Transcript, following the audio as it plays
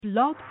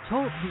Blog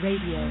Talk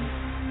Radio.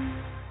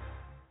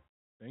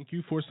 Thank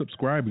you for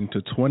subscribing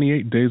to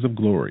 28 Days of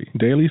Glory,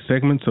 daily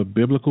segments of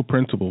biblical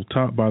principle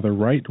taught by the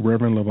Right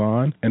Reverend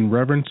LaVaughn and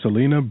Reverend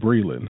Sulena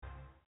Breland.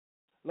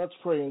 Let's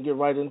pray and get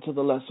right into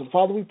the lesson.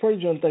 Father, we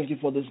praise you and thank you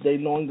for this day,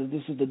 knowing that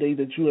this is the day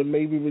that you have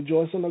made. We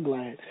rejoice and are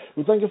glad.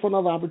 We thank you for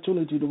another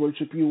opportunity to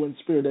worship you in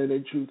spirit and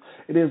in truth.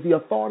 It is the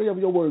authority of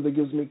your word that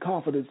gives me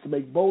confidence to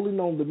make boldly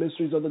known the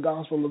mysteries of the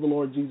gospel of the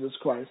Lord Jesus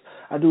Christ.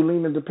 I do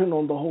lean and depend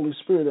on the Holy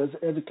Spirit as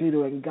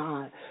educator and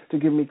guide to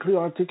give me clear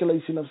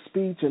articulation of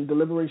speech and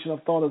deliberation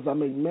of thought as I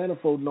make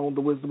manifold known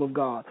the wisdom of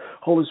God.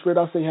 Holy Spirit,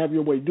 I say have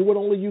your way. Do what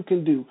only you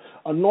can do.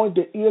 Anoint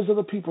the ears of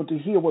the people to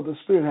hear what the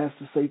Spirit has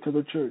to say to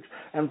the church.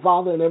 And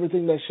Father, and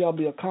everything that shall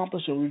be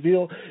accomplished and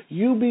revealed,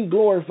 you be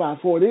glorified.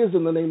 For it is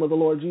in the name of the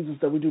Lord Jesus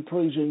that we do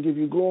praise you and give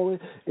you glory.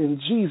 In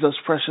Jesus'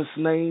 precious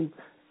name,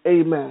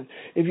 amen.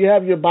 If you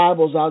have your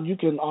Bibles out, you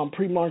can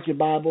pre-mark your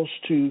Bibles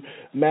to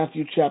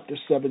Matthew chapter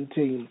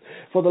 17.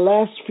 For the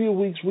last few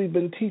weeks, we've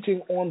been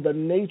teaching on the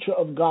nature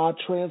of God,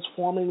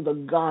 transforming the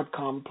God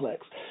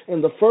complex.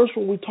 In the first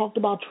one, we talked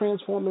about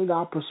transforming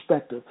our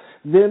perspective.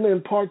 Then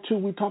in part two,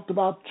 we talked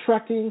about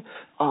trekking,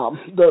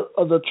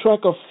 the trek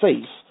of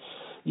faith.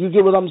 You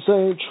get what I'm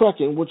saying?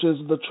 Trekking, which is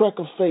the trek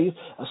of faith,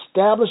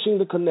 establishing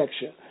the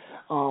connection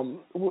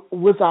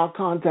with our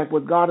contact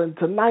with God. And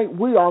tonight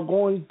we are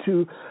going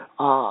to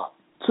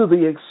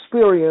the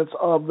experience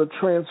of the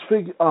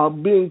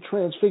being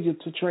transfigured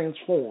to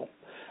transform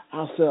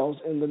ourselves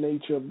in the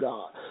nature of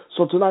God.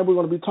 So tonight we're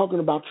going to be talking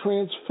about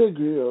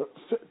transfigured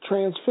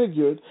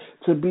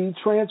to be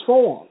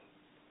transformed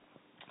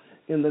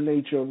in the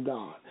nature of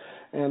God.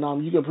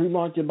 And you can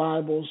pre-mark your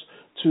Bibles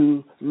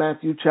to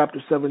Matthew chapter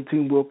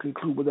 17. We'll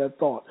conclude with that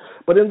thought.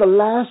 But in the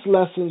last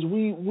lessons,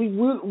 we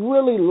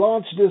really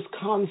launched this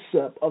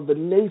concept of the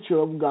nature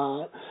of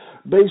God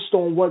based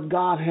on what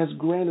God has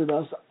granted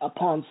us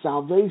upon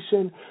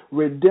salvation,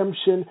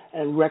 redemption,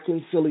 and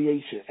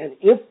reconciliation. And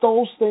if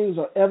those things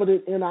are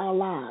evident in our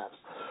lives,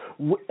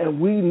 and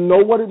we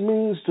know what it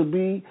means to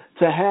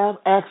have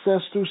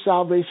access through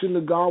salvation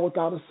to God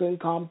without a sin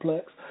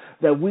complex,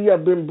 that we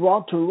have been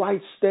brought to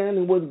right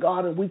standing with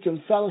God and we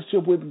can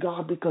fellowship with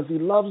God because he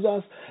loves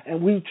us,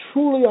 and we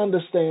truly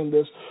understand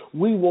this,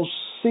 we will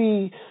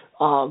see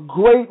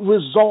great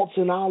results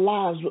in our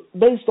lives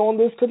based on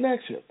this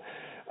connection.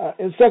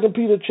 In 2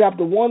 Peter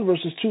chapter 1,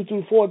 verses 2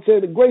 through 4, it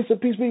says, the grace and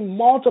peace be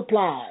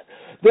multiplied.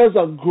 There's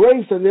a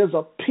grace and there's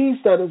a peace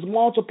that is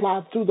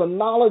multiplied through the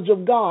knowledge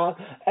of God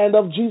and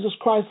of Jesus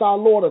Christ our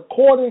Lord,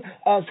 according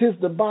as his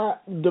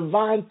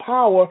divine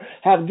power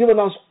have given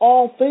us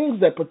all things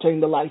that pertain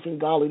to life and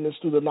godliness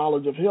through the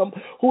knowledge of him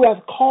who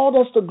hath called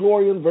us to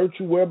glory and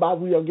virtue, whereby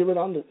we are given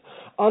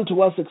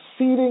unto us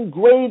exceeding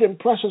great and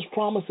precious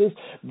promises,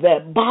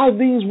 that by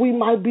these we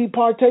might be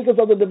partakers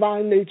of the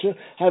divine nature,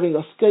 having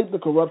escaped the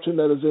corruption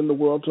that is in the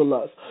world through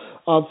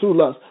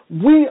lust.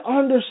 We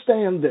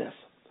understand this,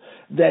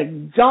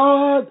 that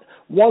God,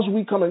 once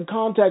we come in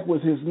contact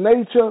with his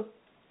nature,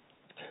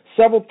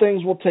 several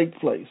things will take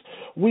place.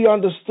 We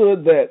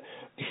understood that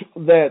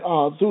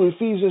through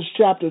Ephesians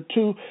chapter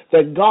 2,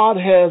 that God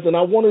has, and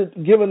I wanted,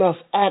 given us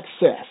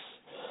access.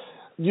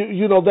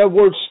 You know, that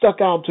word stuck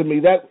out to me.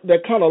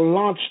 That kind of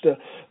launched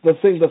the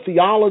thing. The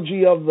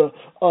theology of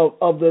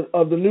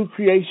the new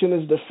creation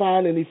is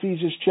defined in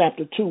Ephesians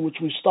chapter 2, which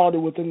we started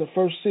with in the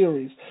first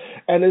series.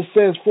 And it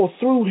says, for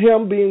through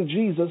him, being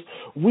Jesus,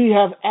 we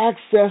have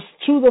access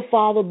to the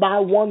Father by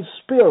one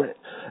Spirit.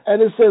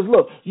 And it says,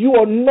 look, you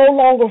are no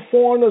longer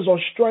foreigners or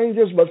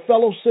strangers, but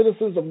fellow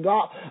citizens of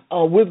God,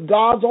 with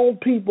God's own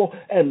people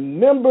and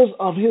members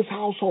of his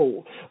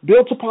household,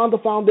 built upon the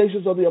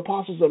foundations of the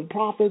apostles and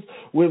prophets,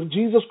 with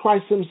Jesus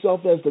Christ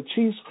himself as the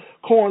chief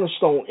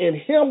cornerstone. In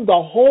him,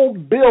 the whole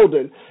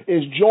building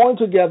is joined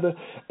together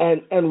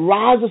and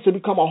rises to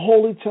become a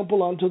holy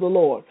temple unto the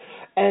Lord.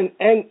 And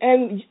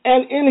in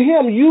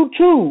him, you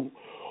too,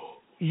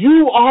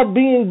 you are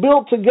being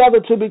built together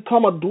to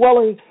become a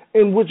dwelling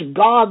in which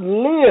God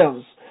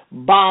lives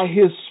by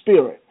his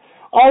Spirit.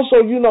 Also,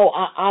 you know,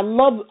 I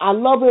love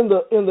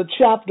in the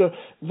chapter,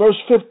 verse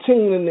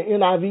 15 in the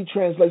NIV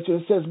translation,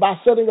 it says, by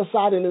setting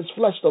aside in his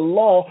flesh the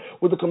law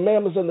with the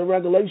commandments and the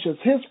regulations,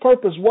 his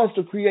purpose was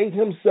to create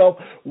himself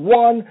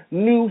one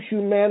new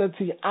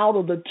humanity out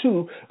of the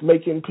two,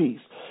 making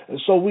peace. And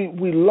so we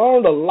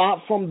learned a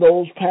lot from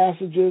those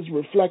passages,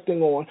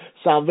 reflecting on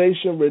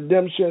salvation,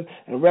 redemption,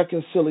 and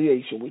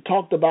reconciliation. We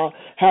talked about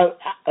how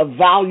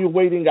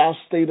evaluating our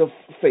state of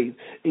faith,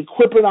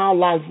 equipping our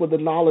life with the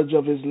knowledge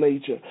of his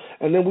nature.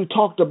 And then we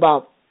talked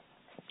about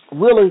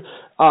really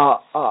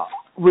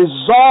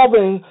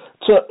resolving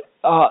to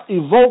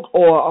evoke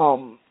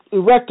or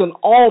erect an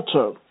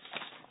altar,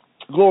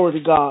 glory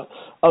to God,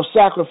 of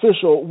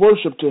sacrificial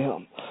worship to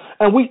him.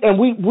 And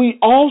we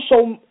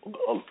also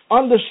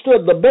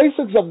understood the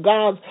basics of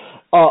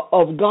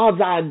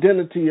God's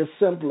identity is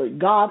simply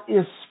God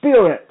is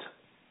spirit.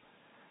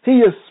 He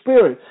is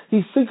spirit.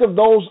 He seeketh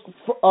those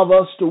of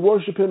us to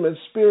worship him in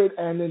spirit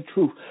and in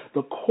truth.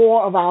 The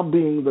core of our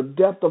being, the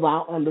depth of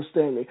our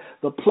understanding,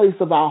 the place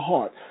of our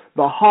heart.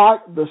 The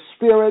heart, the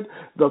spirit,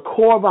 the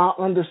core of our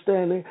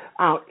understanding,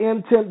 our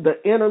intent, the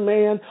inner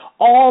man,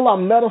 all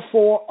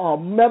are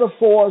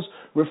metaphors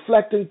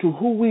reflecting to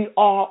who we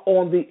are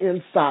on the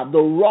inside, the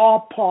raw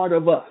part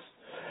of us.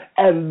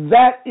 And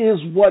that is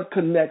what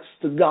connects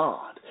to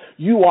God.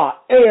 You are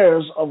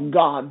heirs of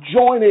God,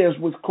 joint heirs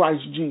with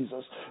Christ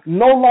Jesus.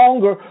 No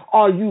longer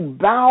are you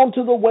bound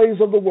to the ways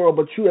of the world,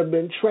 but you have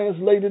been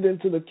translated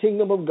into the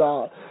kingdom of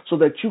God so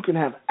that you can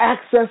have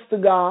access to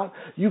God,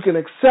 you can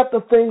accept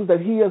the things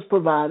that he has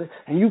provided,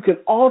 and you can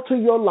alter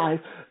your life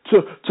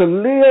to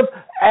live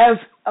as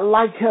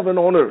like heaven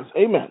on earth.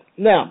 Amen.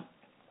 Now,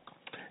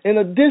 in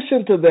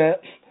addition to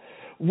that,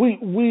 we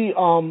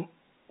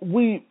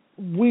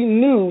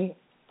knew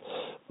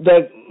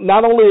that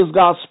not only is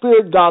God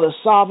spirit, God is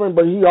sovereign,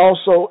 but he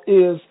also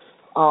is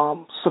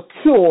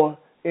secure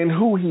in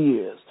who he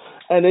is.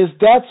 And it's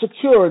that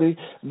security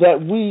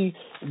that we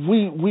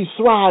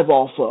thrive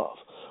off of.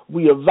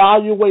 We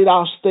evaluate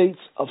our states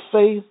of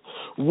faith.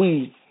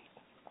 We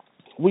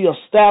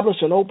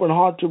establish an open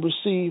heart to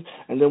receive,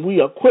 and then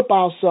we equip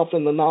ourselves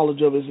in the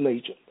knowledge of his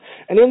nature.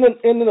 And in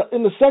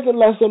the second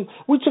lesson,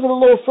 we took it a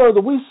little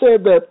further. We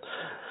said that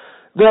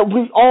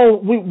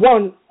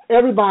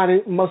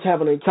everybody must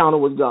have an encounter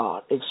with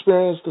God,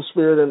 experience the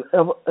Spirit,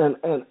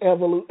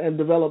 and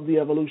develop the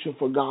evolution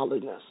for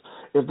godliness.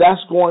 If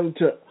that's going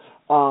to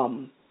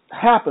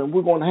happen,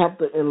 we're going to have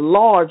to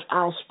enlarge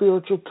our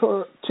spiritual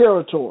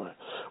territory.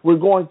 We're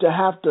going to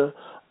have to,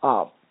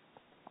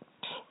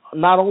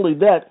 not only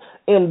that,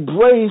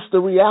 embrace the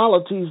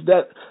realities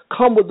that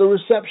come with the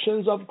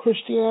receptions of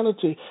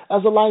Christianity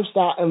as a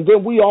lifestyle. And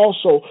then we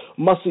also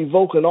must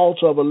evoke an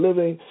altar of a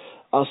living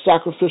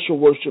sacrificial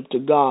worship to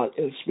God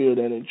in spirit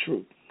and in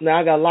truth. Now,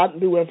 I got a lot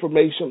of new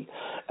information.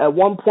 At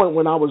one point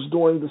when I was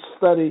doing the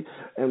study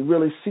and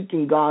really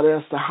seeking God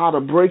as to how to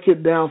break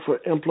it down for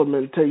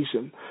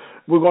implementation,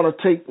 we're going to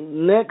take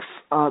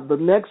the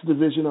next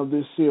division of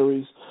this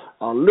series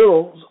a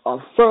little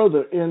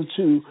further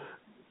into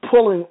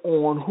pulling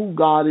on who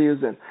God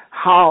is and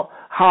how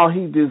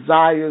he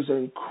desires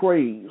and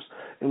craves.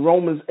 In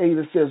Romans 8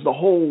 it says the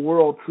whole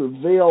world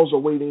travails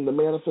awaiting the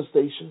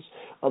manifestations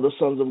of the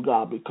sons of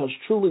God, because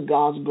truly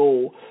God's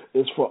goal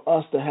is for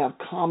us to have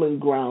common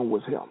ground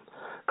with him,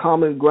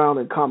 common ground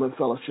and common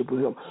fellowship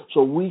with him,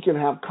 so we can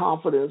have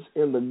confidence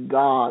in the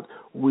God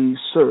we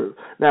serve.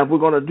 Now, if we're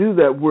going to do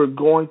that, we're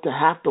going to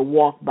have to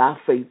walk by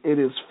faith. It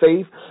is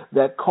faith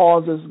that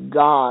causes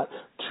God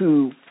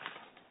to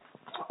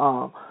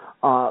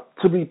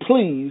be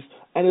pleased,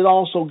 and it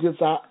also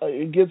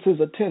gets his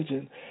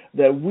attention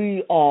that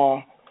we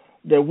are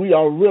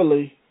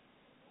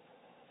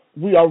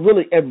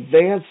really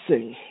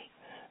advancing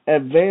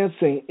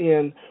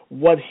in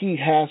what he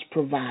has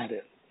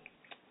provided.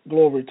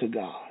 Glory to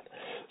God.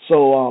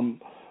 So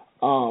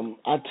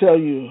I tell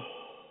you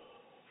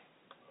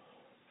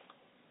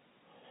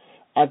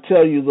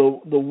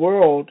the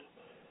world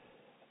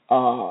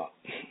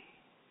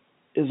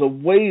is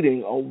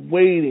awaiting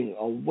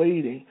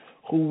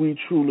who we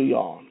truly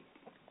are.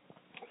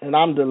 And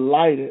I'm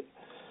delighted.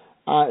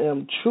 I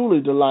am truly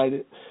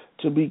delighted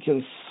to be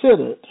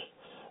considered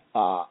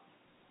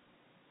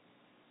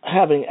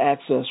having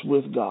access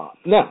with God.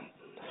 Now,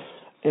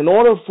 in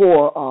order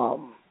for,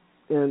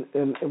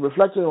 in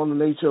reflecting on the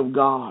nature of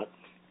God,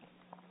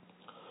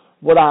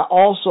 what I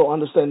also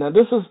understand, now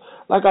this is,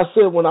 like I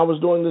said when I was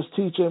doing this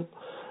teaching,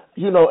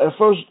 at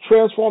first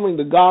transforming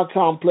the God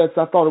complex,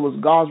 I thought it was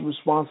God's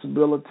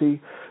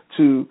responsibility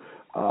to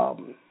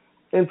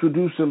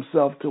introduce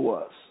himself to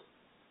us.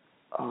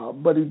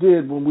 But he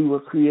did when we were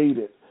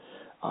created.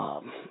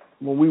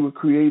 When we were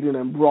created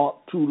and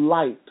brought to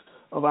light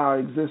of our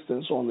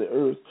existence on the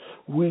earth,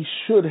 we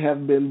should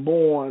have been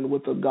born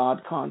with a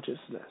God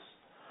consciousness,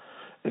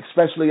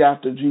 especially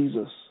after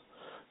Jesus.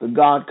 The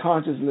God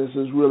consciousness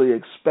is really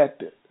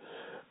expected.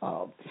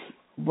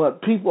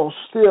 But people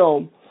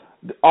still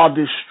are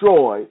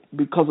destroyed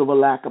because of a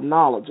lack of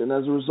knowledge, and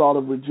as a result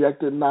of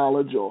rejected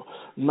knowledge or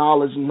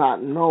knowledge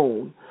not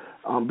known,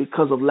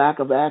 because of lack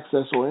of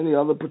access or any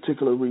other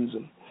particular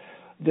reason.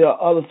 There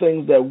are other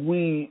things that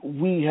we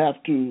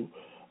have to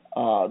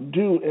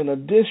do in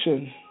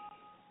addition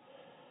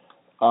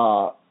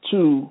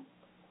to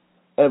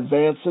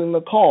advancing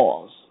the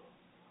cause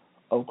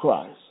of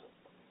Christ.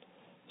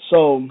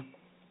 So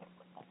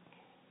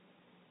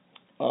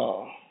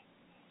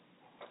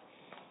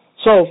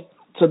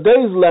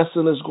today's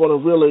lesson is going to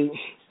really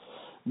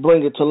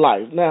bring it to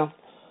life. Now,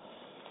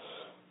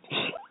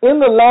 in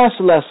the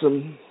last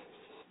lesson,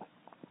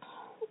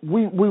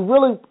 we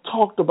really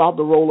talked about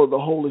the role of the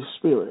Holy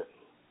Spirit.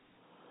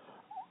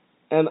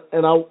 And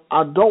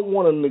I don't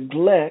want to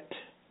neglect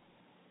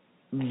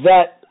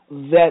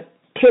that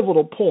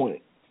pivotal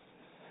point,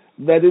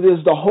 that it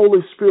is the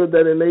Holy Spirit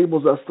that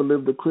enables us to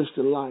live the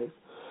Christian life,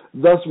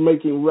 thus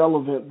making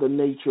relevant the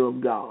nature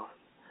of God.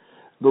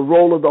 the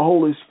role of the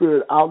Holy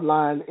Spirit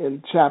outlined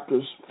in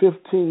chapters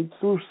 15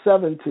 through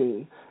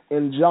 17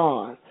 in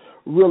John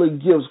really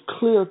gives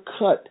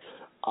clear-cut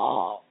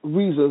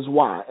reasons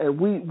why. And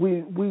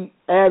we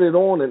added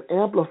on and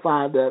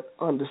amplified that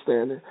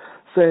understanding,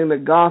 saying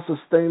that God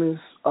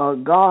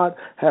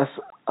has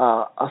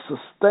a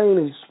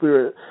sustaining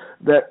spirit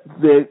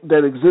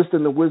that exists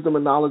in the wisdom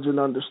and knowledge and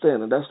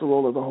understanding. That's the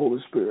role of the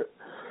Holy Spirit.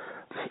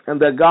 And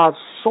that God's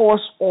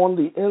source on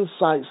the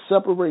inside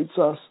separates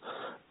us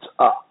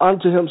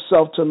unto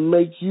himself to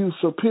make you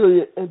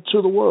superior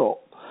into the world.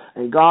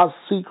 And God's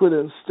secret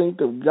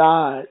instinctive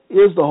guide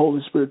is the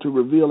Holy Spirit to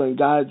reveal and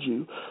guide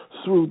you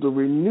through the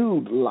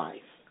renewed life.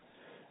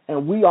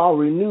 And we are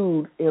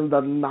renewed in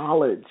the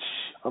knowledge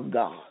of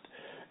God.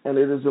 And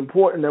it is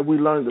important that we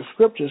learn the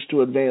scriptures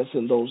to advance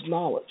in those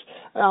knowledge.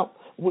 Now,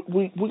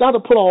 we got to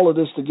put all of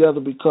this together,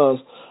 because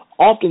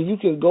often you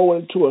can go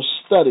into a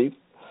study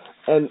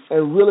and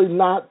really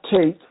not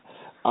take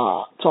to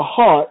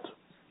heart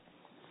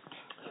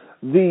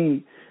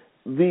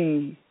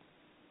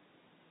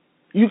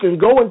you can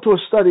go into a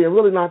study and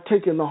really not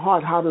take into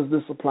heart, how does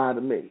this apply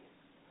to me?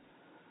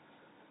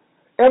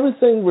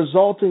 Everything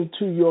resulting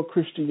to your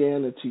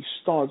Christianity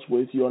starts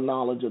with your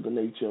knowledge of the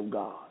nature of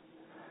God.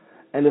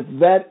 And if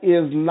that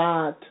is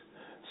not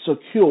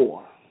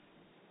secure,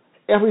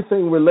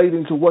 everything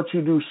relating to what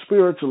you do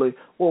spiritually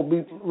will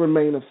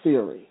remain a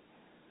theory.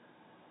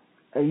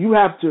 And you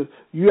have to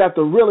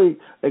really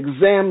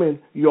examine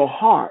your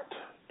heart,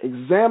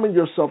 examine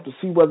yourself to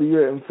see whether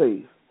you're in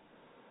faith.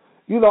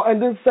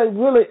 And then say,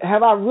 really,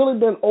 have I really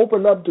been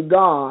opened up to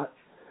God?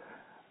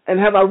 And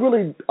have I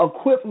really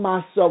equipped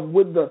myself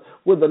with the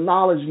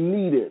knowledge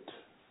needed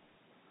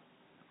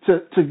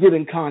to get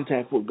in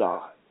contact with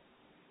God?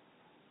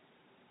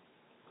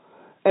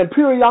 And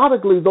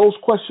periodically, those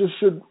questions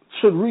should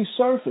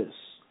resurface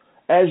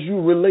as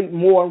you relate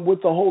more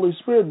with the Holy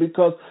Spirit,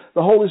 because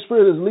the Holy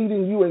Spirit is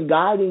leading you and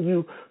guiding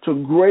you to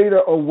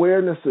greater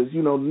awarenesses.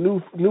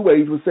 New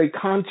Age would say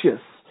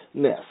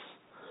consciousness.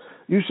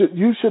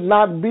 You should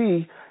not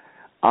be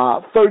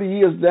 30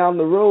 years down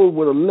the road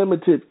with a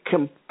limited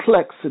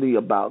complexity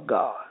about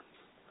God.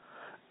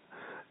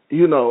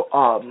 And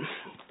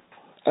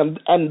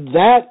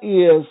that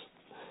is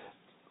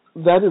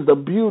the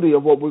beauty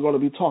of what we're going to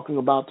be talking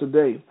about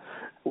today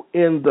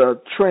in the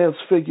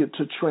transfigured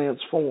to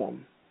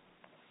transform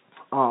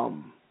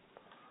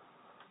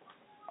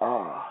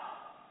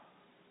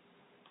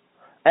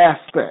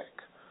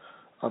aspect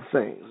of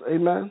things.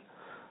 Amen.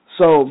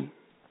 So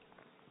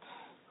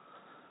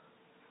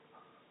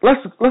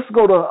let's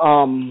go to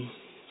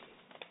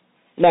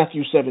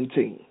Matthew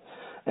 17,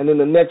 and in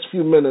the next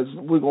few minutes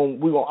I'm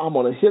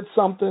gonna hit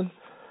something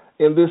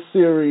in this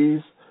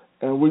series,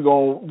 and we're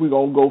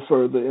gonna go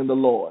further in the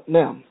Lord.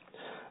 Now,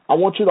 I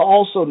want you to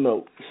also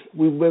note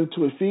we've been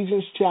to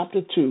Ephesians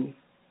chapter 2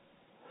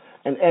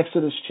 and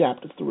Exodus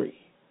chapter 3.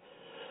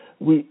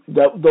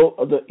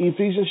 The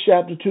Ephesians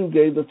chapter 2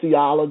 gave the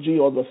theology,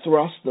 or the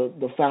thrust,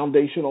 the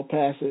foundational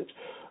passage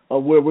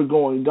of where we're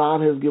going.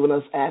 God has given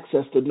us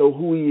access to know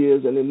who he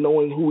is, and in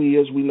knowing who he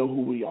is, we know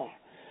who we are.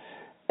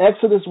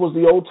 Exodus was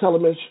the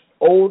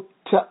Old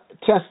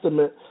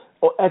Testament,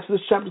 or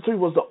Exodus chapter 3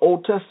 was the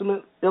Old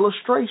Testament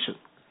illustration.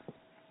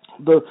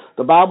 The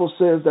Bible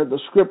says that the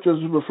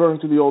scriptures referring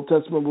to the Old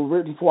Testament were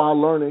written for our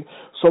learning,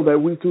 so that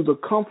we, through the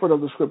comfort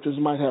of the scriptures,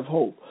 might have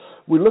hope.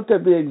 We looked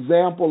at the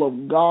example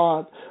of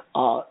God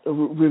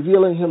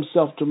revealing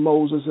himself to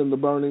Moses in the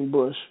burning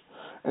bush.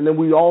 And then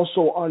we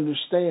also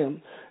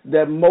understand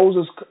that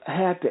Moses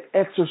had to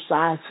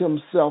exercise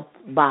himself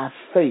by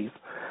faith.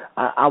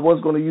 I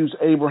was going to use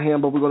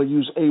Abraham, but we're going to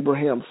use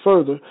Abraham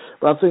further.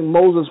 But I think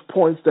Moses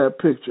points that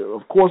picture.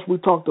 Of course, we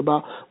talked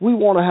about we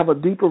want to have a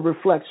deeper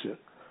reflection.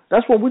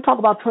 That's when we talk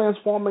about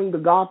transforming the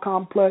God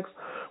complex.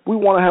 We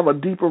want to have a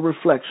deeper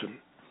reflection.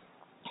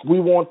 We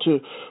want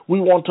to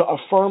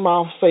affirm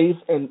our faith,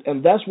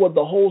 and that's what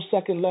the whole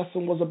second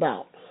lesson was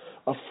about,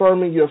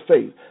 affirming your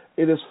faith.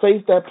 It is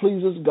faith that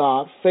pleases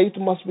God. Faith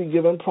must be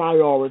given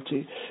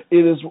priority.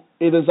 It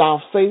is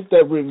our faith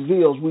that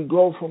reveals. We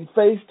grow from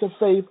faith to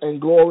faith and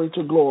glory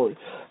to glory.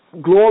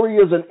 Glory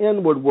is an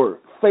inward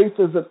work. Faith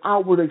is an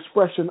outward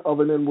expression of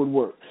an inward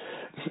work.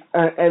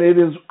 And it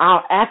is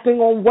our acting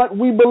on what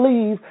we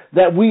believe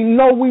that we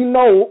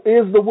know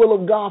is the will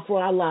of God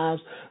for our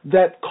lives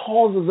that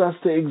causes us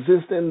to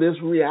exist in this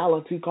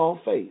reality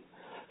called faith.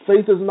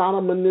 Faith is not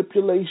a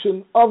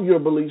manipulation of your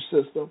belief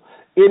system.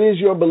 It is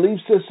your belief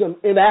system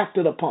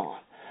enacted upon.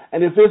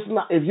 And if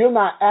you're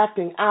not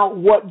acting out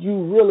what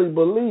you really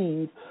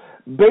believe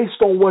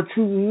based on what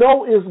you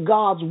know is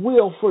God's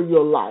will for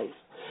your life,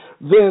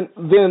 then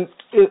this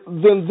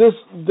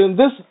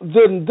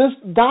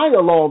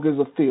dialogue is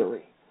a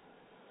theory.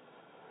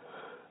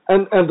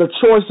 And the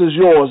choice is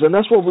yours. And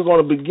that's what we're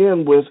going to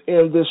begin with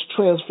in this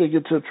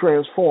transfigure to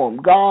transform.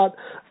 God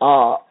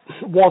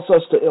wants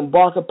us to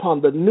embark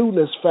upon the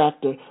newness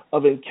factor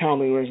of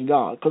encountering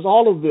God, because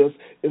all of this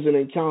is an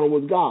encounter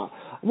with God.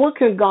 What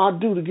can God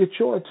do to get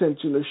your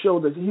attention to show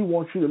that he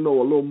wants you to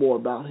know a little more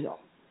about him?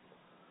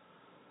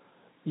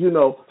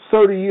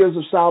 30 years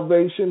of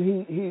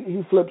salvation,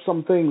 he flipped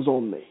some things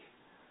on me.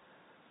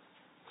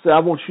 Say, I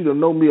want you to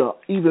know me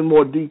even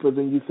more deeper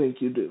than you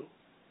think you do.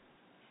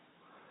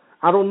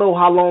 I don't know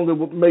how long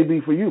it may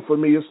be for you. For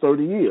me, it's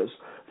 30 years.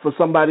 For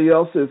somebody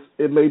else,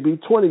 it may be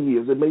 20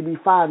 years. It may be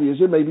 5 years.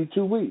 It may be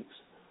 2 weeks.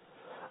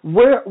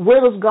 Where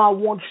does God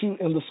want you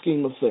in the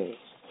scheme of things?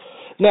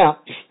 Now,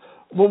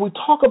 when we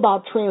talk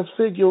about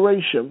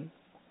transfiguration,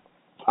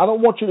 I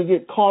don't want you to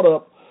get caught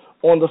up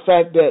on the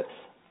fact that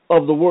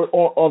of the word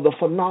or the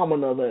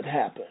phenomena that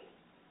happened.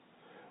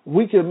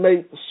 We can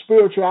make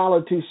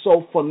spirituality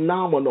so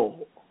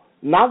phenomenal.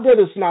 Not that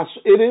it's not,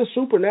 it is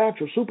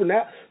supernatural.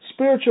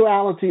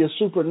 Spirituality is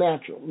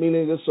supernatural,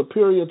 meaning it's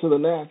superior to the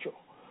natural.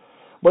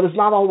 But it's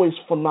not always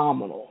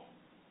phenomenal.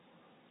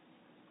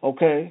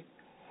 Okay?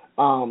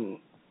 Or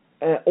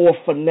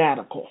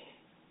fanatical.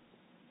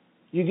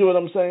 You get what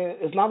I'm saying?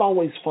 It's not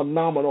always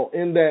phenomenal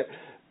in that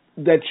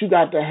you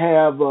got to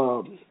have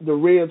the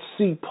Red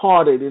Sea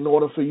parted in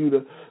order for you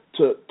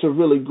to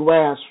really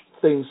grasp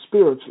things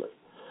spiritually.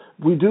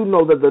 We do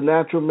know that the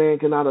natural man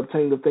cannot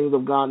obtain the things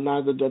of God,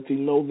 neither doth he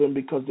know them,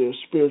 because they are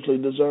spiritually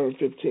discerned,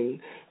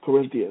 15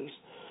 Corinthians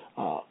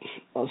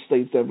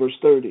states that, verse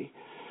 30.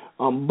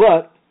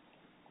 But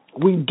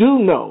we do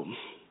know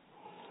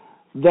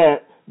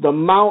that the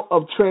Mount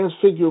of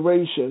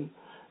Transfiguration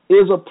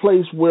is a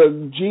place where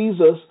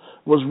Jesus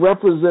was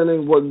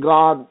representing what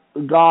God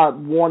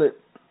wanted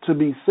to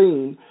be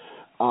seen.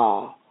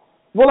 Well,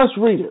 let's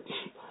read it.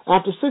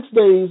 After 6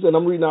 days, and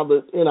I'm reading out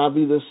the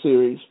NIV this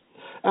series.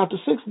 After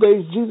 6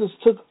 days, Jesus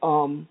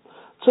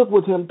took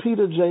with him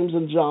Peter, James,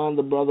 and John,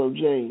 the brother of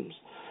James,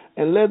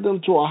 and led them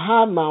to a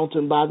high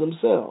mountain by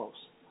themselves.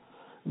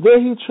 There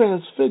he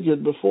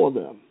transfigured before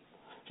them.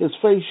 His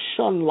face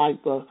shone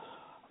like the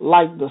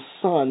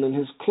sun, and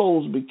his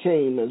clothes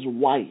became as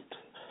white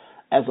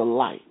as a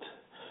light.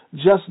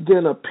 Just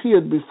then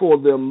appeared before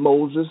them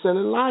Moses and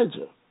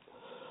Elijah,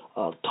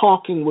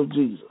 talking with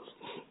Jesus.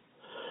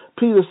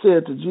 Peter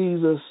said to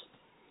Jesus,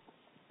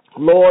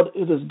 Lord,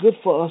 it is good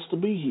for us to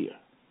be here.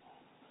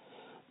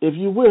 If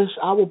you wish,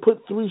 I will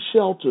put 3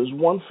 shelters,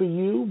 one for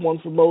you, one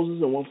for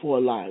Moses, and one for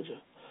Elijah.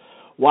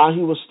 While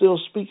he was still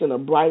speaking, a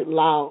bright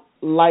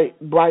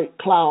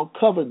cloud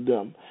covered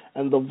them,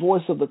 and the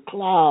voice from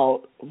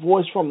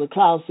the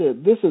cloud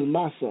said, This is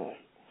my son,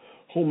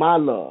 whom I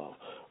love.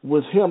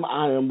 With him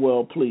I am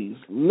well pleased.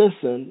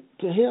 Listen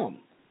to him.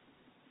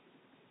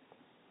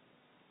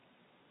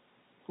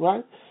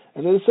 Right?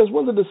 And then it says,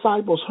 when the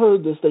disciples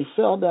heard this, they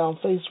fell down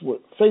face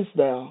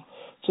down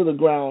to the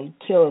ground,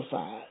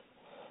 terrified.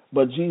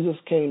 But Jesus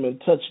came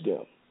and touched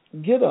them.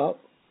 Get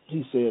up,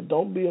 he said,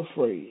 don't be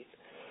afraid.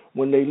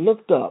 When they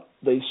looked up,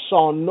 they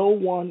saw no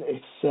one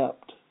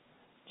except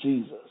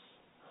Jesus.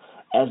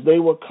 As they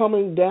were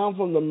coming down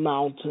from the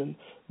mountain,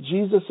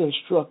 Jesus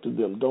instructed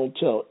them, don't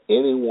tell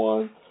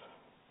anyone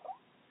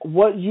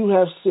what you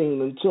have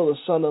seen until the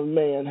Son of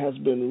Man has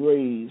been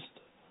raised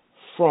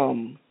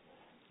from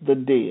the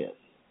dead.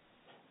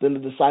 Then the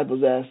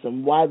disciples asked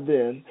him, why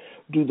then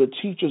do the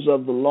teachers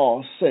of the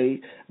law say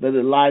that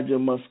Elijah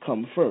must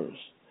come first?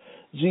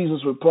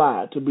 Jesus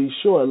replied, to be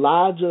sure,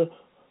 Elijah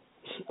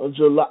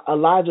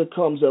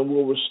comes and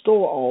will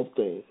restore all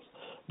things.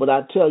 But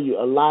I tell you,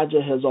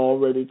 Elijah has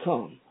already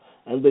come,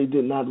 and they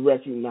did not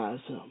recognize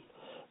him,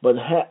 but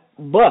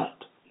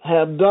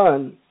have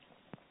done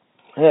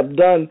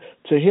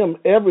to him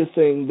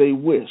everything they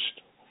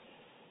wished.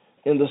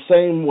 In the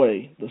same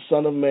way, the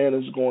Son of Man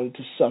is going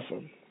to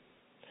suffer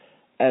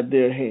at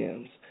their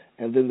hands.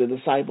 And then the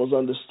disciples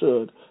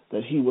understood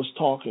that he was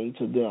talking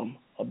to them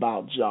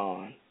about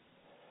John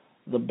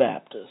the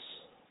Baptist.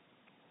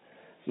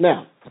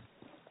 Now,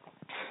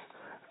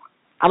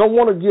 I don't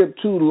want to get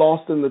too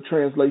lost in the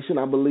translation.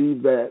 I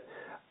believe that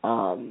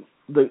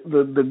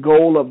the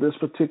goal of this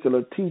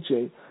particular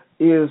teaching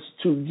is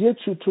to get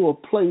you to a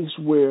place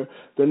where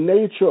the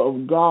nature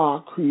of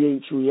God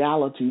creates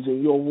realities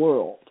in your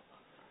world.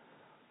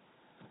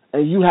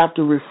 And you have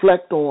to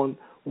reflect on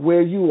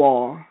where you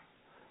are,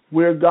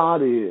 where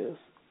God is,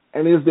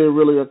 and is there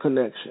really a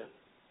connection?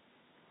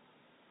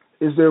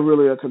 Is there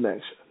really a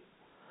connection?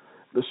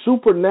 The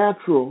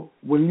supernatural,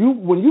 when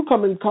you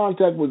come in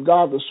contact with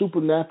God, the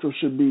supernatural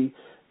should be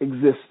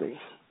existing.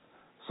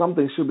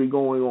 Something should be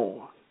going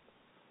on.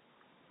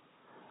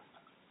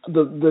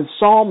 The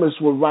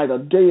psalmist would write, a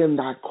day in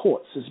thy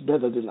courts is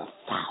better than 1,000.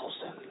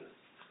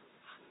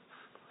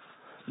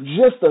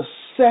 Just a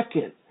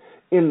second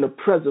in the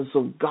presence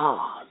of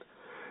God,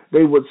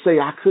 they would say,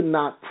 I could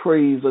not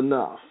praise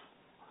enough.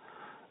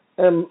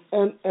 And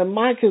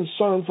my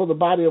concern for the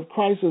body of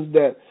Christ is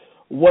that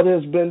what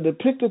has been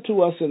depicted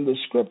to us in the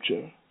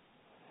Scripture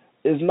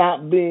is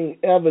not being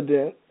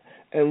evident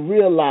and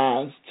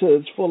realized to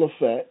its full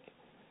effect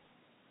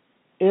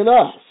in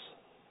us.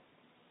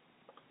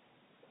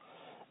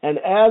 And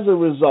as a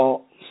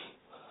result,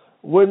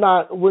 we're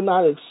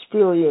not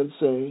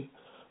experiencing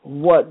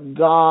what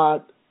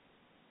God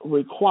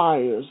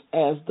requires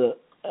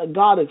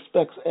God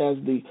expects as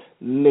the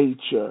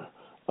nature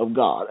of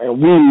God.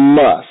 And we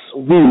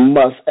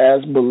must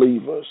as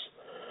believers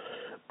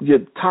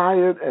get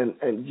tired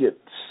and get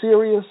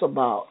serious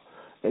about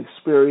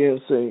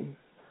experiencing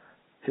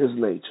his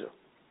nature.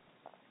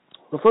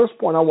 The first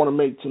point I want to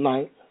make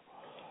tonight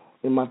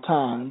in my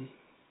time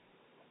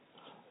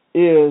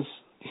is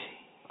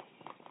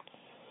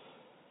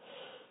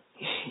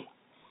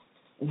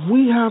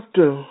we have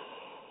to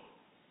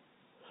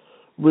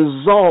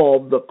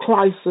resolve the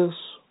crisis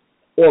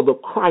or the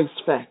Christ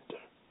factor.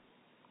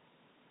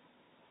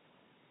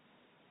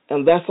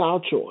 And that's our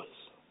choice.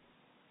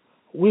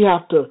 We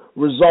have to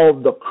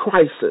resolve the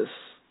crisis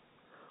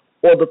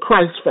or the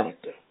Christ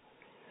factor.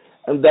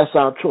 And that's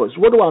our choice.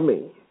 What do I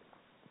mean?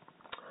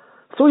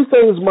 3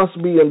 things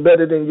must be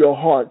embedded in your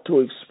heart to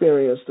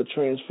experience the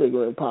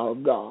transfiguring power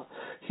of God.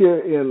 Here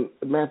in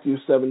Matthew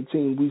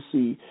 17, we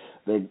see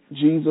that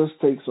Jesus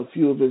takes a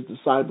few of his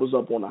disciples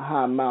up on a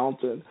high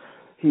mountain.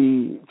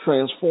 He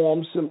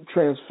transforms him,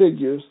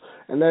 transfigures,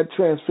 and that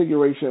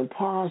transfiguration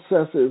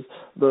processes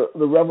the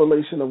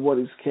revelation of what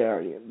he's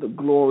carrying, the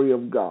glory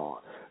of God,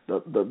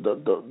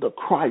 the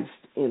Christ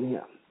in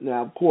him.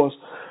 Now, of course,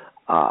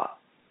 I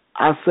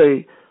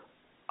say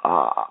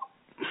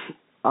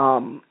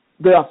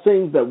there are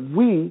things that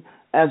we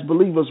as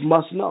believers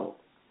must know.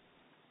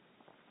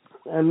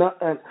 And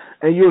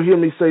you'll hear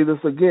me say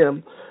this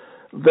again,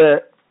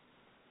 that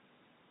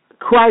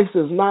Christ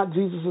is not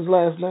Jesus'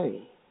 last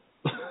name,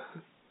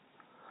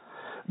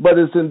 but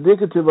it's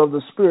indicative of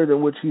the spirit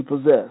in which he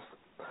possessed.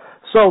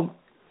 So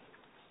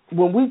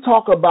when we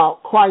talk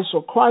about Christ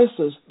or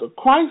crisis, the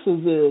crisis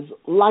is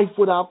life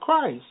without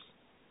Christ.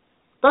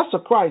 That's a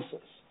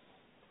crisis.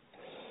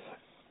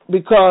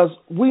 Because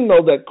we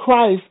know that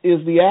Christ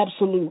is the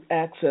absolute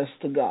access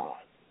to God.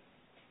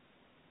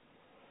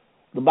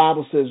 The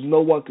Bible says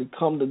no one could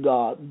come to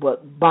God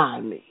but by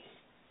me.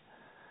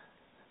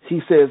 He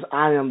says,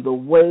 I am the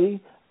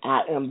way,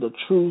 I am the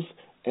truth,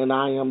 and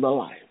I am the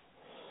life.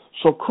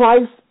 So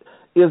Christ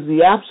is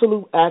the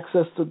absolute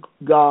access to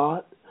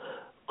God.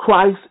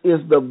 Christ is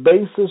the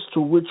basis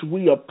to which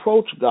we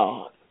approach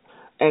God.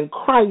 And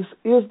Christ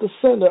is the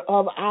center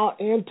of our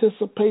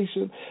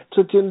anticipation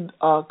to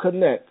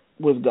connect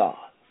with God.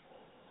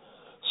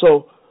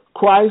 So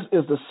Christ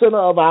is the center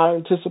of our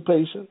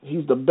anticipation.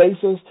 He's the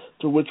basis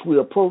to which we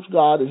approach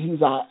God, and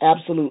he's our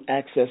absolute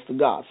access to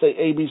God. Say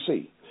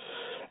ABC.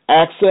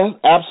 Access,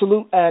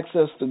 absolute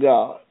access to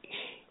God.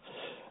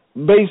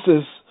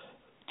 Basis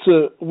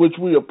to which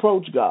we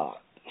approach God,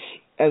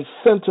 and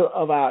center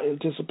of our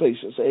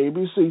anticipation. Say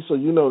ABC, so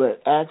you know that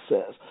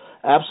access,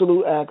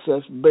 absolute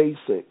access,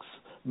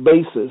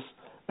 basis,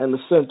 and the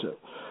center.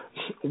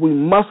 We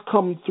must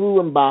come through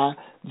and by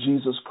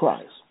Jesus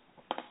Christ.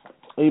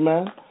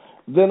 Amen.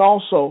 Then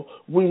also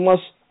we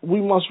must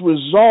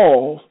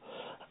resolve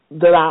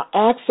that our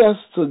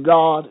access to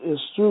God is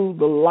through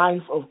the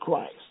life of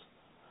Christ.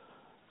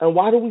 And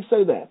why do we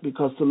say that?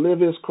 Because to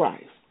live is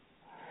Christ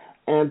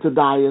and to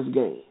die is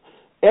gain.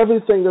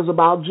 Everything is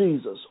about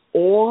Jesus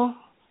or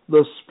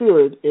the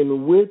spirit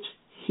in which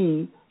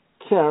he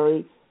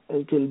carried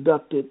and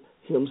conducted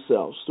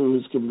himself through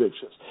his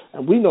convictions.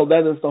 And we know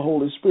that is the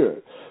Holy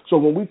Spirit. So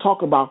when we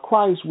talk about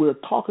Christ, we're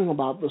talking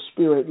about the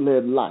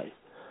Spirit-led life.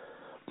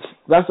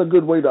 That's a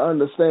good way to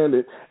understand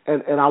it.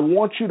 And I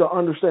want you to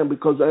understand,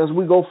 because as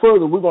we go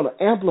further, we're going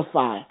to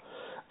amplify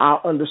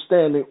our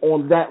understanding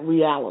on that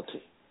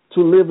reality.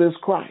 To live is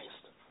Christ.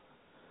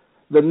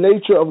 The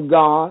nature of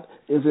God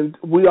is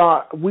we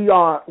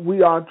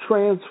are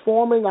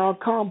transforming our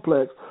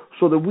complex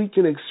so that we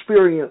can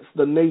experience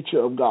the nature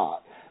of God.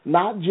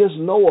 Not just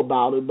know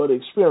about it, but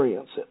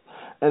experience it.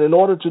 And in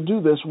order to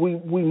do this,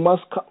 we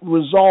must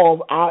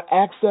resolve our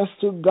access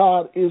to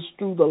God is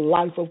through the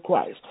life of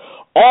Christ.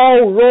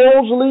 All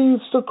roads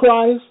leads to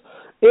Christ.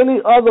 Any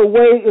other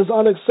way is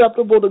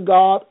unacceptable to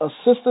God.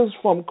 Assistance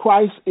from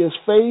Christ is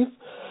faith.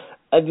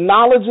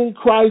 Acknowledging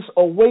Christ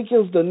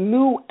awakens the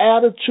new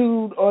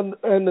attitude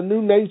and the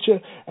new nature,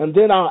 and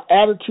then our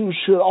attitude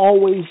should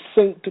always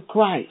sink to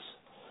Christ.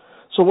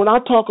 So when I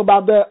talk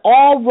about that,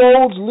 all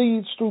roads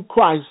leads through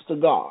Christ to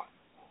God.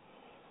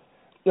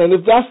 And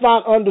if that's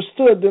not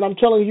understood, then I'm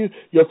telling you,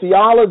 your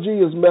theology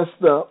is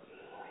messed up.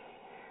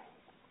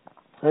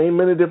 There ain't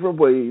many different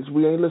ways.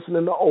 We ain't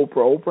listening to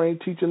Oprah. Oprah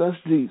ain't teaching us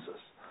Jesus.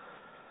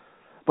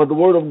 But the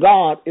Word of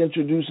God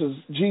introduces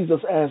Jesus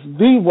as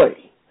the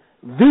way,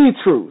 the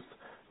truth,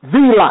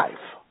 the life.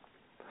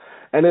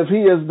 And if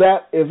he is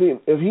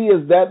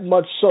that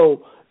much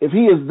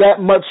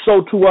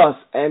so to us,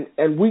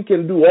 and we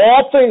can do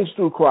all things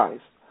through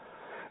Christ,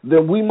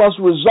 then we must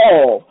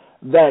resolve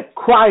that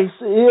Christ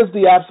is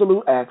the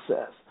absolute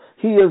access.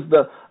 He is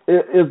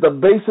the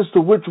basis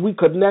to which we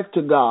connect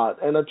to God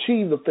and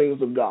achieve the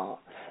things of God.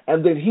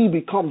 And then he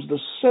becomes the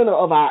center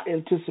of our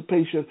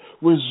anticipation,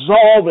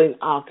 resolving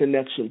our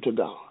connection to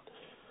God.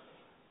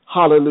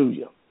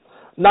 Hallelujah.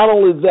 Not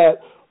only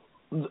that,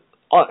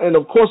 and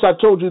of course I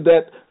told you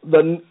that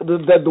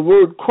the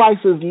word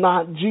Christ is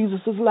not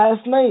Jesus'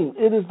 last name.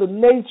 It is the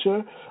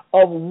nature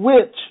of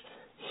which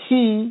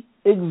he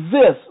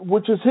exists,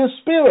 which is his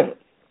spirit.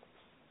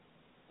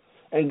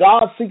 And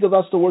God seeketh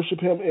us to worship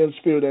him in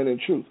spirit and in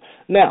truth.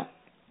 Now,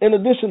 in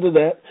addition to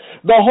that,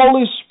 the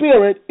Holy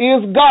Spirit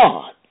is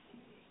God.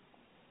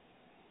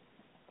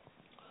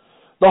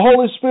 The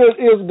Holy Spirit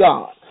is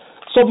God.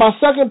 So my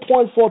second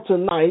point for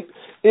tonight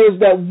is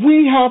that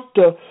we have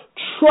to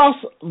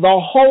trust the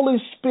Holy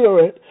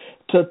Spirit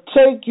to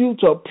take you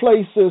to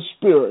places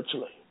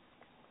spiritually.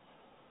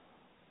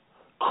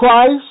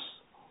 Christ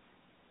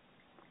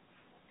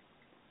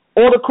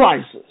or the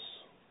crisis.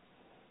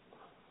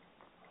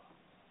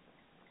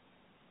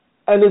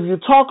 And if you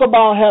talk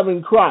about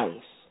having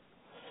Christ,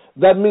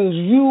 that means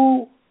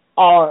you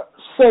are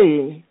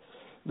saying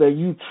that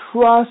you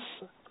trust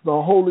the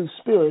Holy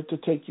Spirit to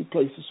take you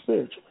places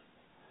spiritually.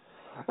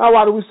 Now,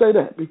 why do we say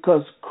that?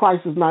 Because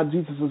Christ is not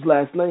Jesus'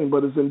 last name,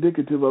 but is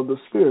indicative of the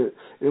Spirit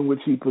in which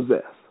he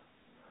possessed.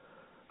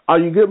 Are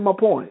you getting my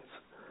points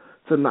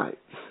tonight?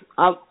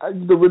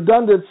 The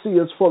redundancy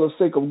is for the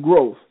sake of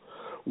growth.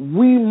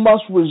 We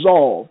must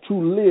resolve to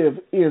live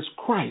is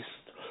Christ.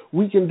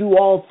 We can do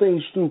all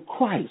things through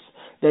Christ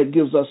that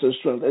gives us his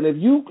strength. And if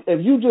you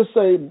just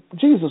say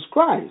Jesus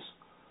Christ,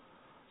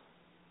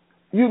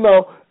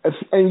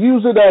 and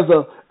use it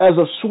as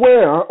a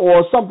swear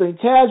or something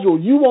casual,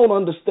 you won't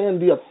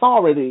understand the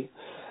authority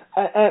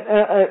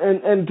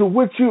and to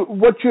what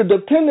you're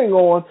depending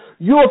on.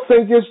 You'll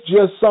think it's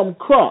just some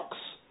crux,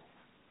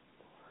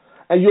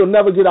 and you'll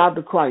never get out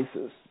of the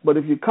crisis. But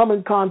if you come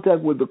in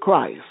contact with the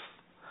Christ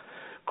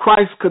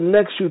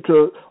connects you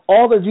to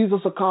all that Jesus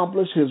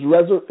accomplished, his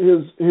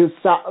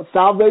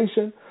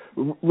salvation,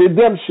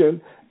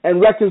 redemption,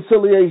 and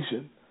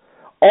reconciliation.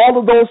 All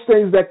of those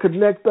things that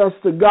connect us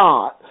to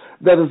God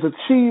that is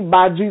achieved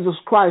by Jesus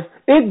Christ,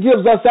 it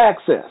gives us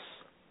access.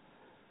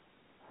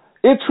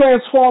 It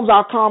transforms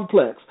our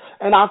complex.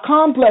 And our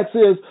complex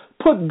is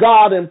put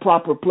God in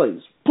proper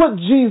place. Put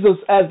Jesus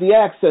as the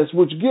access,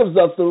 which gives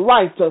us the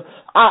right to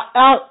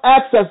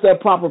access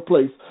that proper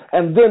place.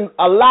 And then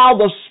allow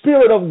the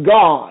Spirit of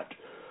God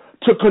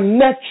to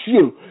connect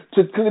you,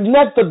 to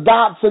connect the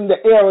dots and the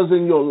errors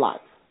in your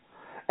life.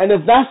 And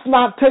if that's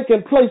not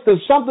taking place,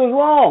 then something's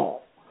wrong.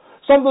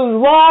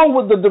 Something's wrong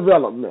with the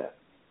development.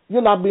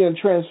 You're not being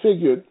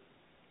transfigured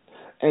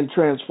and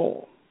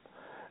transformed.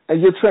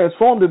 And you're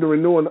transformed in the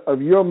renewing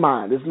of your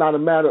mind. It's not a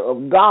matter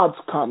of God's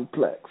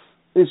complex.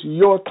 It's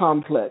your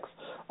complex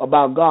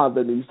about God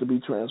that needs to be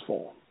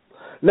transformed.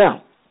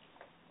 Now,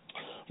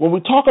 when we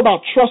talk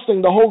about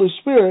trusting the Holy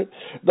Spirit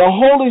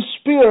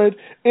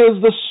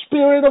is the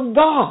Spirit of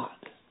God.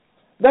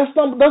 That's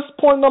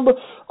point number.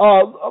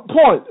 And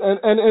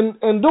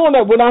doing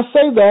that, when I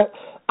say that,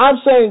 I'm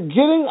saying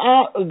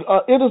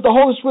it is the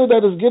Holy Spirit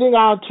that is getting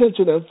our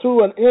attention, and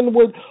through an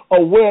inward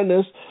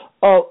awareness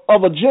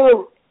of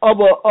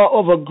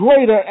a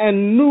greater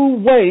and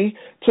new way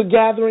to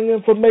gathering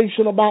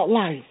information about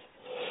life.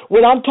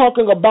 When I'm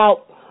talking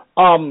about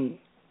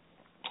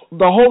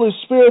the Holy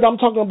Spirit, I'm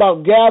talking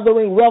about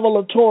gathering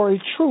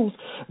revelatory truth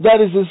that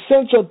is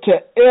essential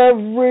to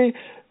every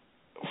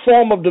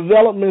form of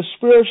development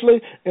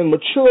spiritually in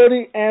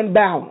maturity and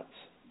balance.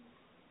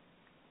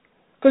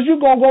 Because you're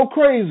going to go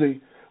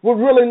crazy. We're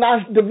really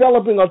not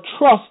developing a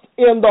trust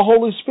in the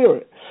Holy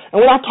Spirit. And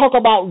when I talk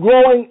about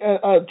growing,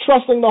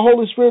 trusting the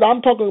Holy Spirit,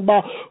 I'm talking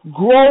about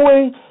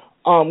growing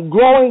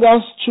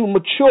us to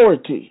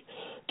maturity,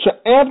 to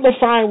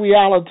amplifying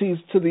realities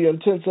to the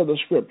intents of the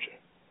Scripture.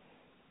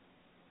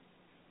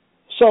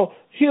 So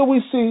here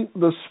we see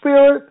the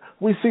Spirit,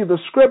 we see the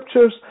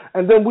Scriptures,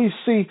 and then we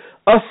see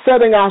us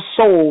setting our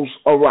souls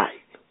aright.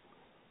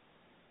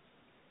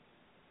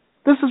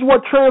 This is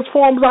what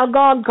transforms our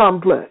God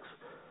complex.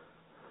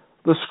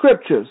 The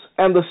Scriptures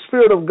and the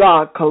Spirit of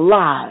God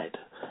collide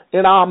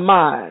in our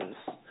minds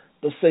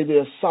to say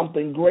there's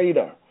something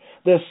greater.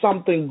 There's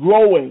something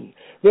growing.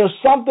 There's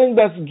something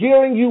that's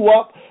gearing you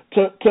up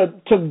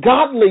to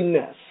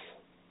godliness.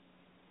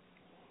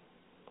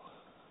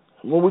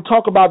 When we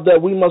talk about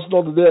that, we must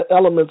know that there are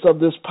elements of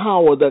this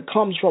power that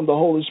comes from the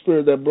Holy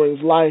Spirit that brings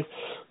life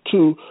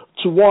to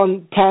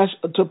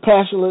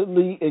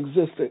passionately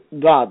existent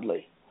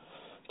godly.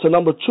 To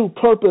number two,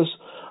 purpose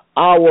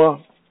our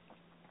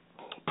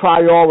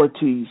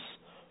priorities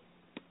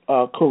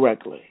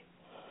correctly.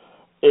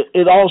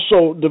 It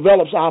also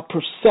develops our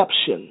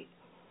perception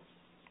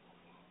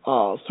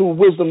through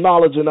wisdom,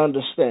 knowledge, and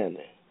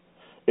understanding.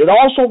 It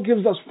also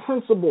gives us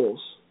principles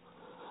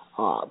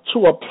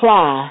to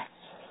apply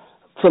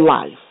to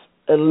life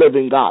and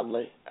living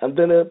godly. And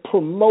then it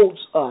promotes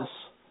us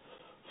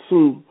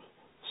through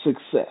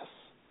success,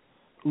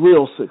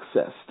 real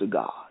success to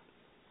God.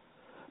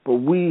 But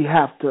we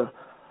have to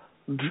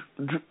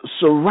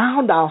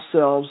surround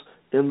ourselves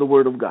in the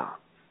Word of God.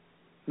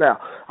 Now,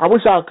 I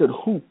wish I could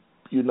hoop,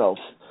 if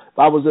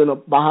I was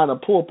behind a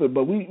pulpit,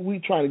 but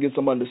we trying to get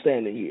some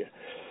understanding here.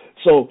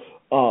 So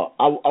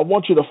I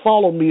want you to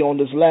follow me on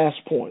this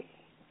last point.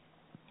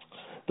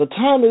 The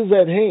time is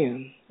at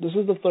hand, this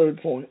is the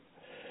third point,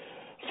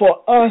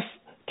 for us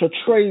to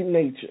trade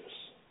natures.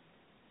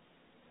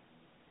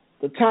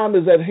 The time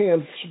is at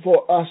hand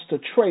for us to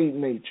trade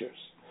natures.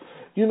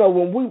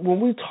 When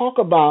we talk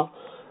about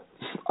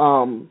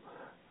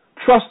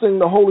trusting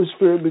the Holy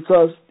Spirit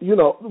because,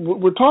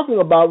 we're talking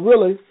about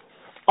really,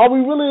 are we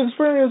really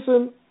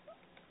experiencing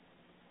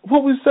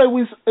what we say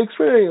we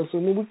experience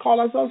when we call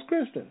ourselves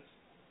Christians?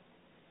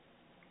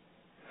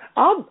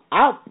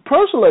 I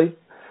personally,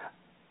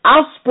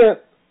 I've spent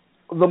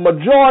the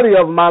majority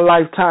of my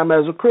lifetime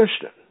as a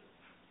Christian.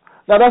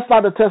 Now, that's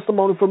not a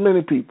testimony for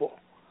many people.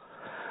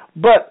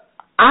 But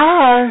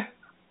I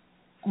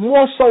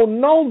more so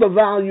know the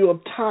value of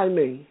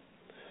timing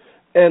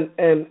and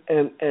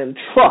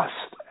trust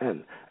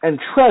and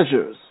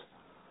treasures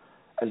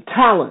and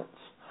talents.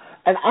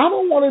 And I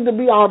don't want it to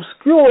be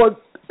obscured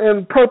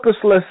in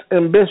purposeless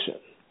ambition.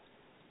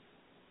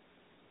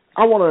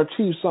 I want to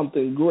achieve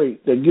something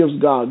great that gives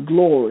God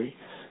glory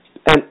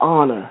and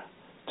honor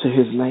to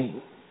his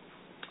name.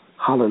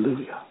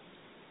 Hallelujah.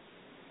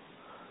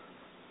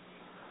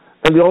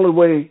 And the only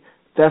way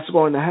that's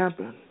going to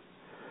happen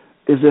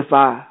is if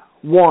I,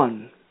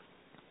 one,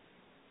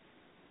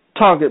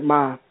 target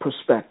my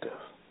perspective,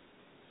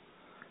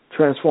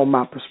 transform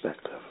my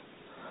perspective,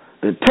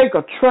 then take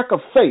a trek of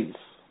faith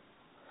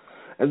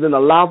and then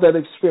allow that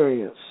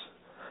experience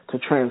to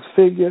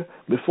transfigure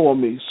before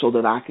me so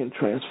that I can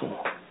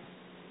transform.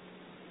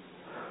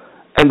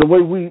 And the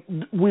way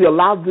we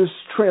allow this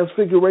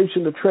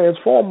transfiguration to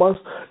transform us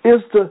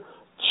is to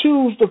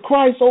choose the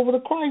Christ over the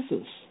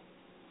crisis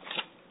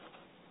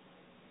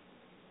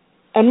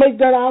and make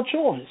that our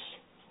choice.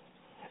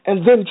 And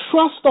then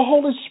trust the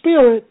Holy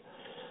Spirit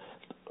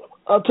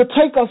to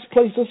take us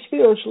places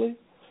spiritually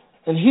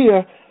and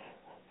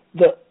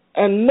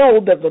and know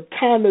that the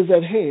time is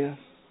at hand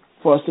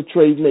for us to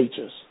trade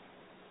natures.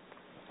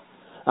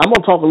 I'm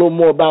going to talk a little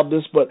more about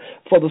this, but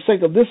for the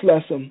sake of this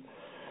lesson,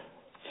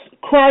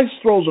 Christ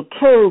throws a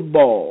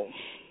curveball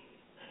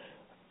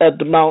at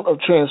the Mount of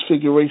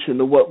Transfiguration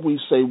to what we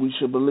say we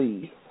should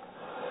believe.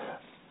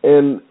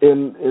 In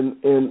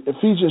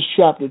Ephesians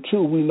chapter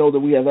 2, we know that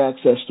we have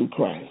access through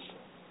Christ.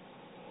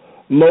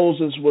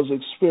 Moses was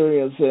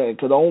experienced and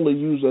could only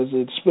use as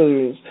an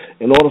experience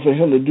in order for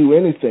him to do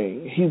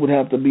anything. He would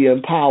have to be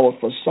empowered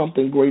for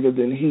something greater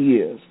than he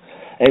is.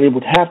 And it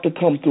would have to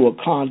come through a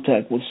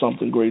contact with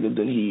something greater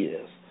than he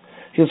is.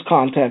 His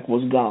contact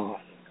was God.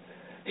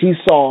 He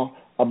saw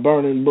a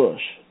burning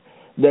bush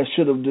that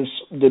should have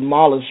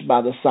demolished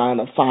by the sign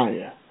of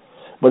fire,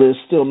 but it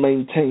still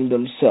maintained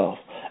himself.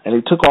 And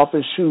he took off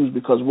his shoes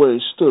because where he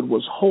stood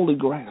was holy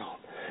ground.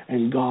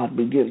 And God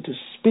began to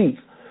speak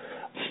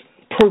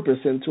purpose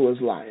into his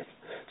life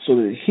so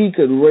that he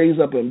could raise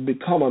up and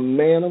become a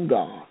man of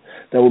God,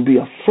 that would be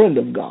a friend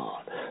of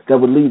God, that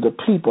would lead the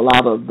people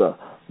out of the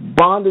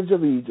bondage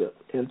of Egypt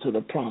into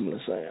the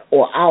promised land,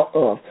 or out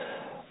of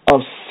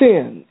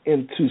sin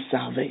into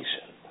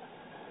salvation.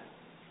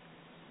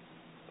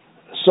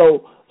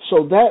 So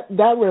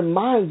that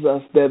reminds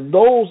us that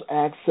those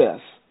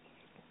access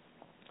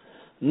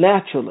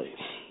naturally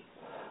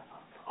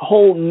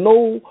hold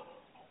no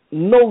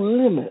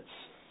limits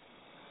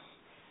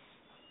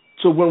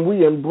to when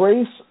we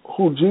embrace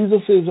who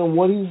Jesus is and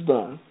what he's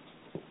done,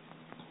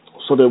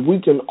 so that we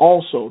can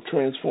also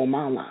transform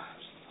our lives.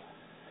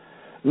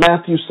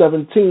 Matthew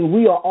 17,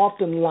 we are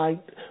often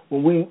liked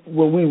when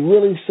we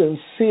really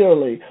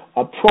sincerely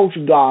approach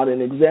God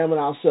and examine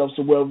ourselves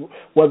to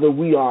whether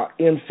we are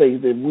in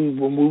faith, and we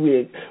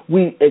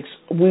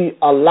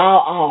allow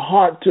our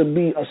heart to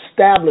be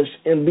established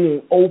in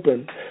being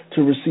open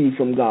to receive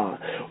from God.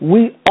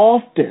 We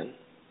often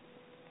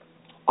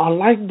are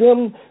like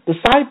them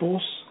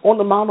disciples on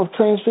the Mount of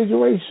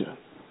Transfiguration.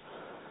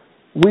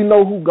 We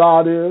know who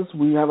God is.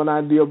 We have an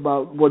idea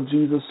about what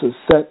Jesus is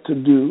set to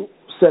do,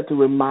 set to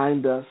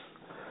remind us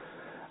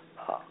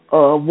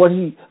what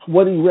he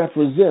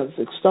represents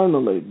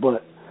externally.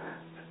 But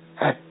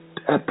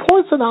at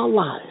points in our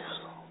lives,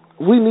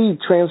 we need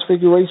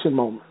transfiguration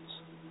moments.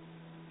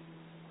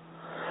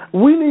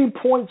 We need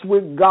points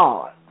with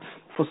God.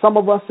 For some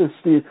of us, it's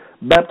the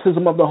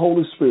baptism of the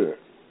Holy Spirit.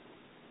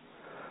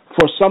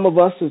 For some of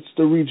us, it's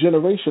the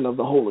regeneration of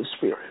the Holy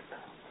Spirit,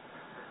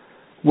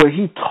 where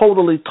he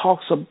totally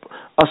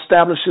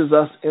establishes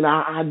us in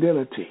our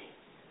identity,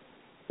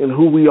 in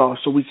who we are,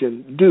 so we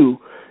can do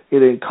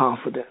it in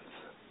confidence.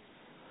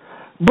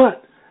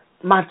 But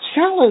my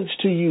challenge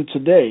to you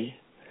today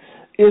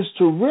is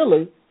to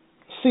really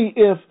see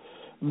if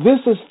this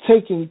is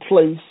taking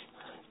place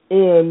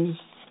in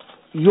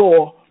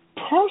your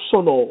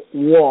personal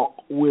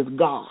walk with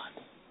God.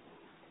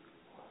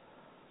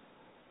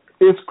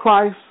 Is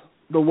Christ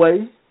the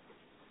way?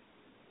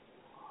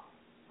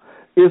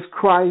 Is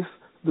Christ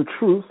the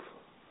truth?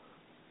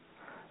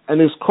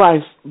 And is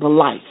Christ the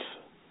life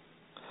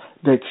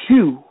that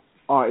you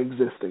are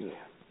existing in?